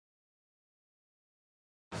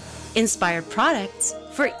Inspired products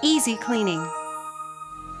for easy cleaning.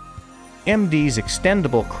 MD's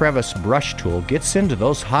Extendable Crevice brush tool gets into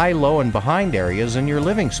those high, low, and behind areas in your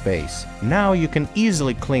living space. Now you can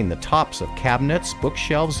easily clean the tops of cabinets,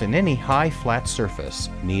 bookshelves, and any high, flat surface.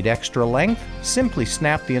 Need extra length? Simply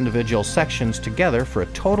snap the individual sections together for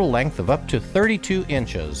a total length of up to 32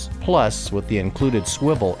 inches. Plus, with the included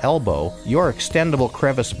swivel elbow, your Extendable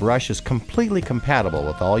Crevice brush is completely compatible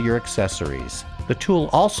with all your accessories. The tool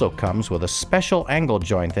also comes with a special angle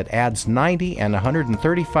joint that adds 90 and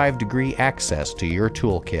 135 degree access to your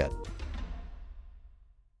toolkit.